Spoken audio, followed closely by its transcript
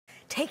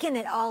taking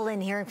it all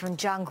in, hearing from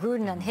John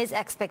Gruden on his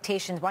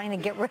expectations, wanting to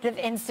get rid of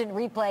instant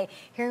replay,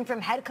 hearing from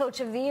head coach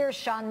of the year,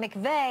 Sean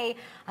McVay,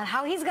 on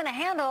how he's going to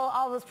handle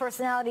all those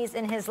personalities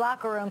in his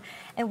locker room.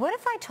 And what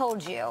if I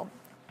told you,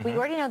 we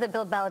already know that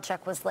Bill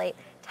Belichick was late,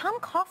 Tom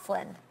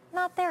Coughlin,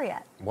 not there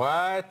yet.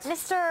 What?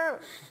 Mr.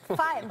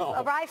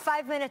 Arrive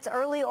 5 minutes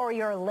early or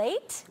you're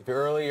late? If you're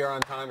early, you're on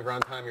time. If you're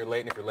on time, you're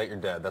late. And if you're late, you're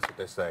dead. That's what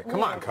they say.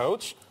 Come on,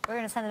 coach. We're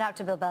going to send it out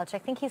to Bill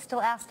Belichick. Think he's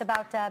still asked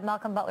about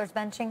Malcolm Butler's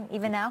benching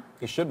even now?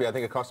 He should be. I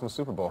think it cost him a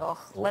Super Bowl. Oh,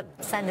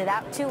 let's send it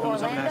out to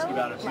Orlando. I'm going to ask you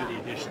about a few of the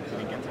additions we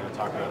didn't get to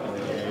talk about the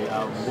other day.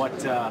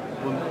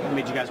 What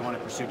made you guys want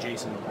to pursue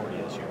Jason McCourty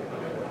this year?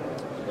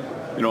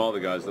 You know, all the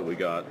guys that we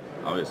got,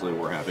 obviously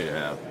we're happy to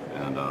have.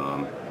 And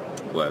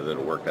glad that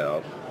it worked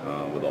out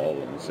with all of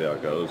them. We'll see how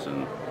it goes,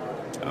 and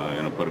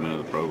going to put them into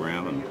the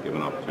program and give them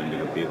an opportunity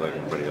to compete like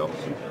everybody else,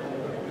 and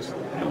just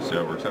see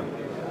how it works out.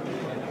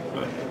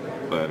 But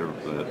glad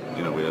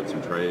that we had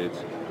some trades,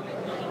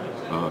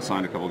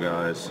 signed a couple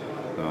guys,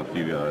 a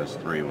few guys,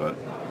 3, but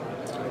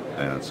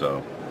and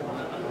so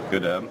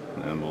good to have them,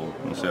 and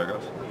we'll see how it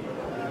goes.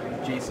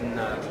 Jason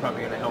is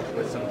probably going to help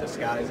with some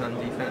disguise on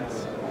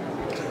defense.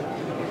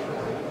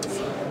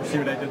 See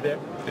what I did there?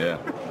 Yeah.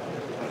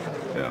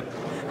 Yeah.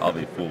 I'll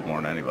be fooled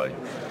more than anybody.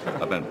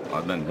 I've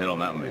been hit on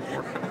that one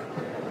before.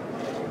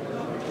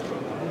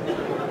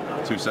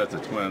 2 sets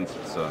of twins.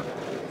 So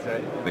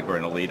I think we're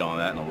in the lead on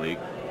that in the league.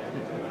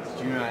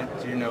 Do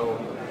you know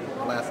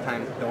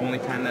the only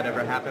time that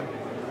ever happened?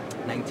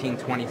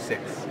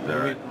 1926.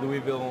 Right?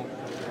 Louisville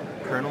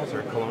Colonels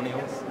or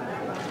Colonials.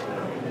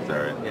 Is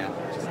that right? Yeah,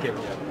 just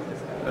giving you.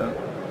 Yeah.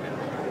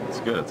 It's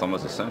good. It's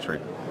almost a century.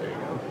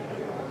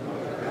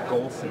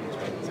 Golson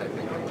twins, I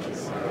think it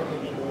was.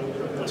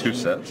 2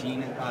 sets?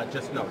 Gene and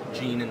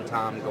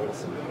Tom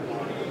Golson.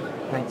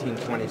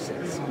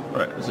 1926.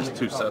 Right. It's just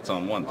 2 sets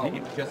on one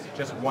team.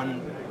 Just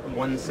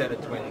one set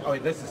of twins. Oh,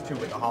 this is 2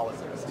 with the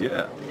Hollisters.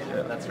 Yeah.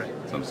 That's right.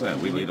 That's what I'm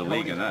saying. We lead the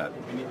league in that.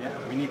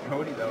 We need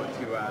Cody, though,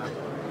 to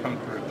come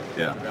through.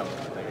 Yeah.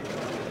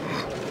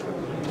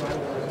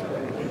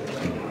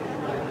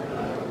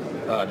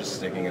 Just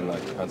sticking in the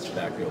defensive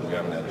backfield, we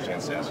haven't had a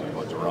chance to ask you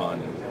about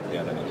Duran, and if you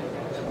had any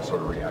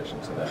sort of reaction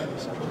to that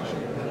situation.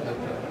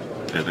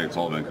 I think it's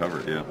all been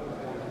covered, yeah.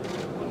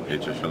 He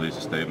just released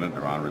a statement,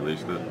 Duran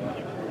released it.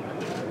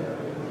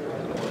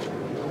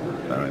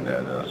 I mean,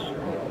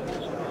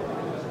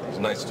 It's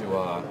nice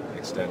to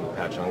extend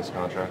Pat Chung's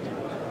contract.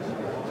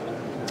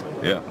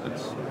 Yeah,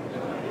 it's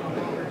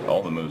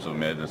all the moves we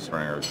made this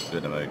spring are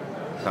good to make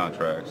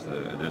contracts,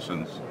 the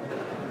additions.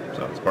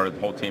 So it's part of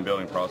the whole team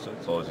building process.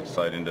 It's always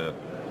exciting to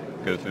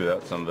go through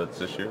that. Some of it's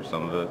this year,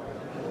 some of it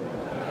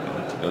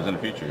goes into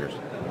future years.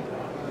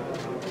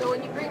 So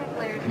when you bring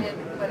players in,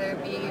 whether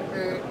it be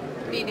for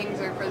meetings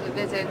or for the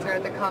visits or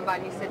at the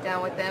combine, you sit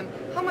down with them,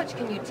 how much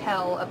can you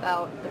tell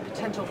about the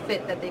potential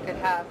fit that they could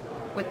have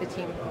with the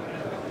team?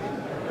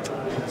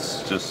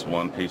 It's just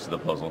one piece of the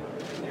puzzle.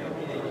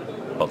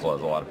 The puzzle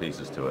has a lot of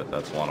pieces to it.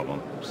 That's one of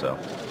them. So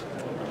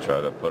try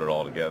to put it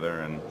all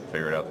together and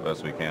figure it out the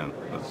best we can.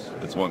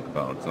 It's one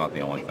component. It's not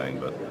the only thing,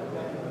 but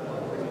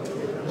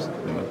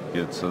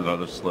it's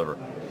another sliver.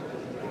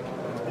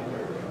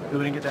 We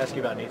didn't get to ask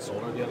you about Nate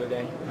Solder the other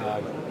day.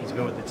 He's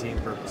been with the team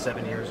for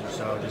 7 years or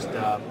so. Just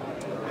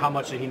how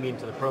much did he mean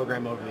to the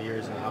program over the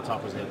years, and how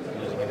tough was it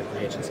losing him in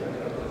free agency?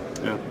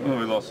 Yeah, well,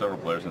 we lost several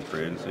players in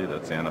free agency.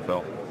 That's the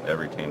NFL.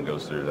 Every team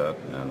goes through that,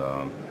 and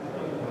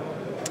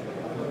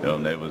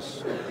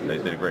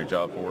Nate did a great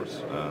job for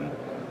us, and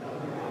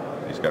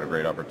he's got a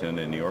great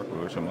opportunity in New York. We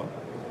wish him well.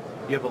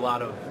 You have a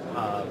lot of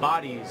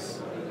bodies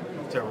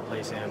to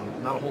replace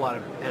him. Not a whole lot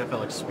of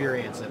NFL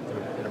experience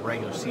in a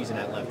regular season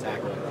at left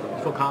tackle.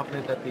 You feel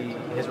confident that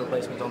his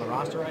replacement's on the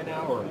roster right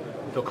now, or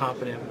you feel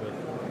confident with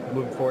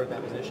moving forward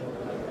at that position?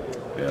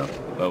 Yeah.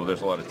 Well,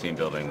 there's a lot of team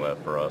building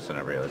left for us and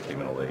every other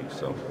team in the league,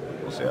 so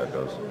we'll see how it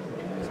goes.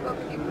 I spoke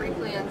with you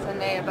briefly on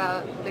Sunday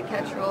about the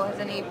catch rule. Has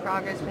any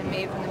progress been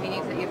made from the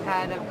meetings that you've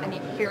had? Any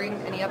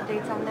hearings, any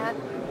updates on that?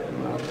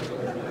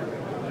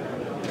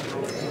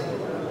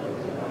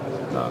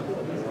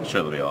 I'm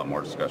sure there'll be a lot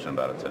more discussion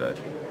about it today.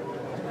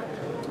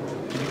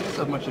 Did you guys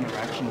have much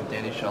interaction with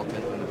Danny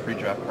Shelton in the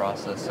pre-draft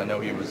process? I know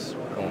he was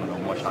going to go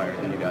much higher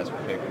than you guys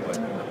would pick, but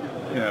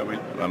yeah, we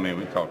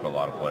talked to a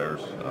lot of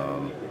players,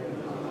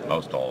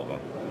 most all of them.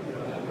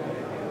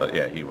 But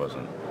yeah, he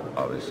wasn't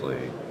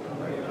obviously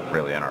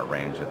really in our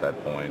range at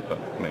that point. But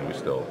I mean, we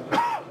still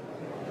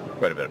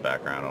quite a bit of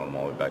background on him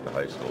all the way back to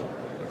high school.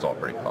 It's all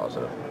pretty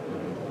positive.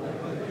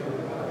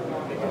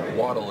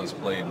 Waddle has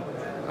played,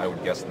 I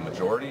would guess, the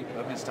majority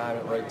of his time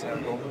at right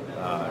tackle.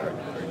 Are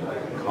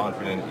you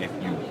confident if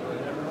you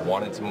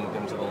wanted to move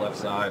him to the left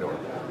side, or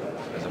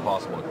is it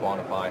possible to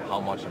quantify how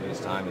much of his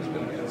time has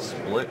been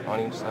split on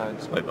each side?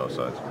 Split both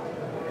sides.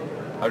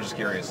 I was just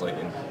curious,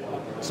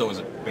 so is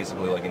it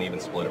basically like an even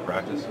split at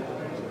practice?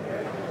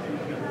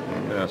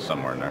 Yeah,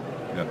 somewhere in there.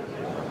 Yeah.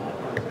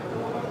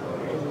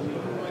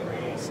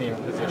 Same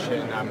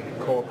position.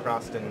 Cole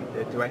Croston.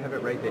 Do I have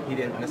it right that he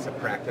didn't miss a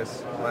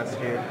practice last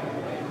year?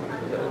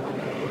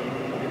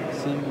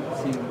 Seemed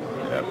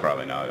Yeah,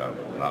 probably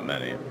not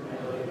many,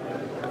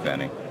 if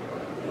any.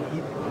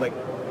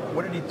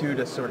 What did he do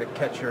to sort of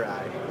catch your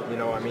eye? You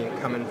know, I mean,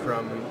 coming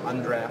from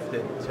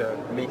undrafted to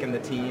making the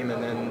team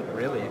and then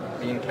really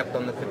being kept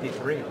on the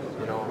 53, you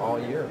know, all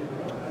year.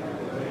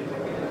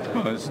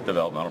 Well, he's a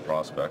developmental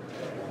prospect.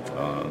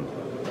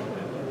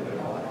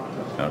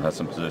 Has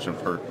some position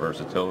for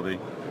versatility.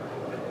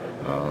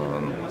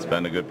 It's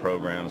been a good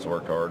program. Has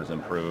worked hard. Has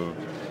improved.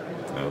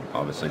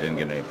 Obviously didn't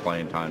get any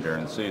playing time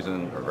during the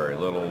season, or very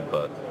little,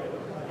 but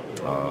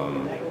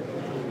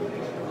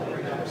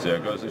see how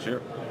it goes this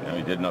year.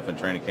 He did enough in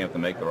training camp to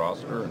make the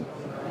roster, and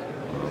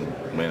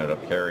we ended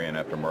up carrying,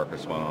 after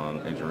Marcus went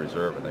on injury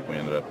reserve, I think we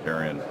ended up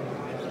carrying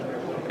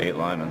 8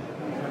 linemen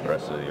the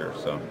rest of the year,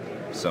 so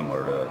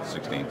similar to the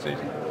 16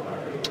 season.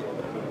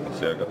 We'll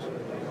see how it goes.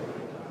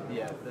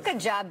 Good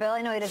job, Bill.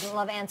 I know he doesn't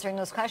love answering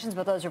those questions,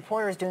 but those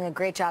reporters doing a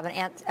great job in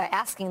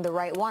asking the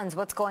right ones.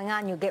 What's going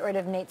on? You get rid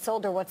of Nate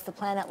Solder. What's the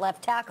plan at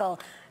left tackle?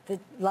 The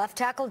left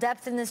tackle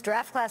depth in this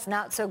draft class,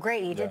 not so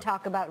great. He did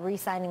talk about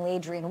re-signing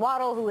Adrian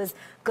Waddle, who was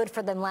good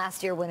for them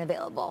last year when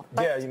available.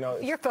 But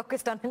you're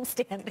focused on him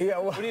standing. Yeah,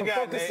 well, what do you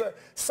got, Nate?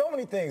 So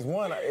many things.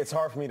 One, it's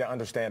hard for me to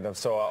understand them,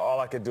 so all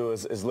I could do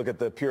is look at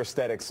the pure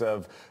aesthetics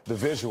of the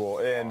visual.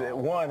 And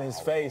one, his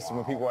face,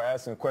 when people are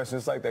asking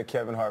questions, it's like that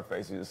Kevin Hart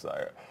face. He's just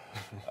like,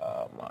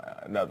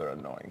 another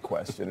annoying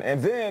question.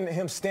 And then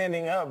him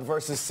standing up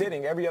versus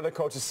sitting. Every other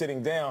coach is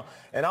sitting down.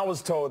 And I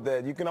was told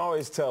that you can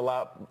always tell a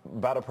lot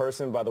about a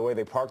person by the way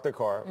they park their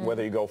car,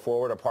 whether you go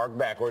forward or park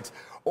backwards,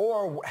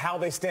 or how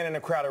they stand in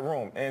a crowded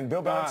room. And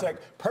Bill Belichick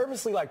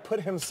purposely put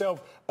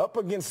himself up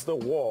against the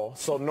wall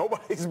so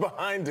nobody's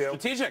behind him.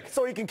 Strategic.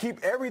 So he can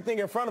keep everything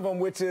in front of him,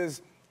 which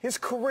is his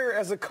career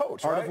as a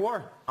coach. Art of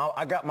war.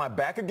 I got my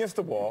back against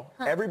the wall.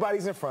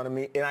 Everybody's in front of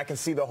me, and I can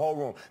see the whole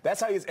room. That's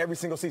how he is every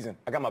single season.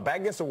 I got my back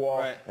against the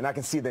wall, and I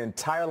can see the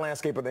entire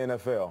landscape of the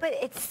NFL. But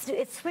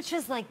it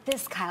switches like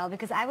this, Kyle,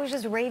 because I was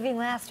just raving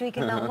last week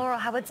in Mount Laurel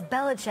how it's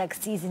Belichick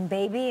season,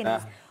 baby, and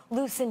he's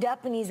loosened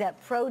up, and he's at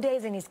pro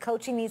days, and he's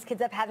coaching these kids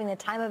up, having the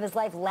time of his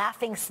life,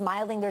 laughing,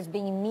 smiling. There's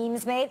being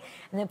memes made,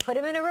 and then put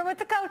him in a room with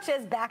the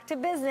coaches, back to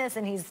business,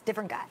 and he's a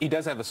different guy. He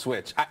does have a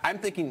switch. I'm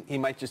thinking he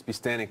might just be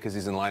standing because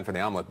he's in line for the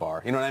omelet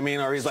bar. You know what I mean?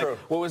 Or he's like,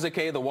 what was it,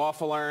 Kay? The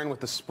waffle iron with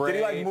the spray.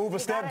 Did he move a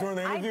step during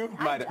the interview?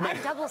 I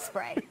double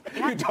spray.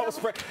 You double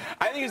spray.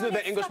 I think he's with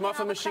the English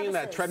muffin machine,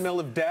 that treadmill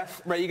of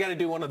death. Right? You got to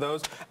do one of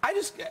those. I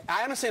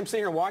honestly, I'm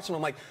sitting here watching him.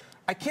 I'm like,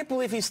 I can't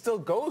believe he still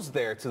goes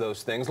there to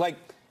those things. Like,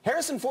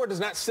 Harrison Ford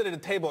does not sit at a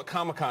table at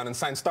Comic-Con and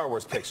sign Star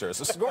Wars pictures.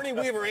 So Sigourney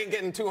Weaver ain't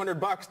getting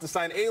 $200 to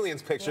sign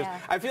Aliens pictures. Yeah.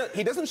 I feel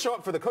he doesn't show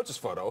up for the coach's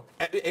photo.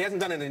 He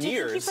hasn't done it in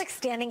years. Do you think he's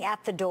standing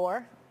at the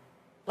door?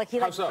 Like he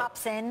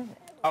pops in?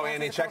 Oh,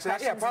 and he checks it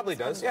out? Yeah, probably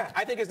does. Yeah,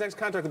 I think his next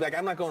contract will be like,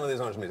 I'm not going to these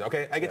owners' meetings,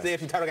 okay? I get to the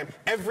AFC title game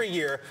every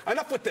year.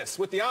 Enough with this,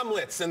 with the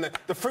omelets and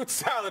the fruit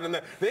salad and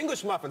the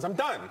English muffins. I'm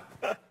done.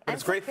 But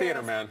it's great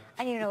theater, man.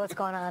 I need to know what's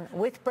going on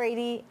with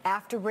Brady,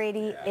 after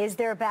Brady. Is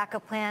there a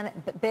backup plan?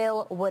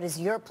 Bill, what is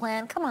your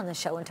plan? Come on the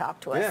show and talk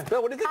to us. Yeah,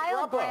 Bill, what do you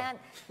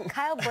think?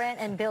 Kyle Brandt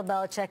and Bill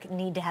Belichick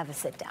need to have a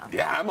sit down.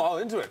 Yeah, I'm all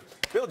into it.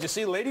 Bill, did you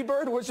see Lady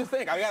Bird? What'd you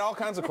think? I got all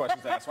kinds of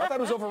questions to ask. I thought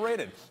it was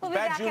overrated. We'll be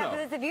back after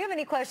this. If you have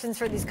any questions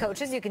for these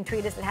coaches, you can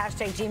tweet us at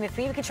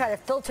 #GMFB. We can try to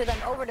filter them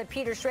over to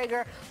Peter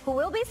Schrager, who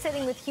will be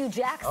sitting with Hugh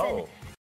Jackson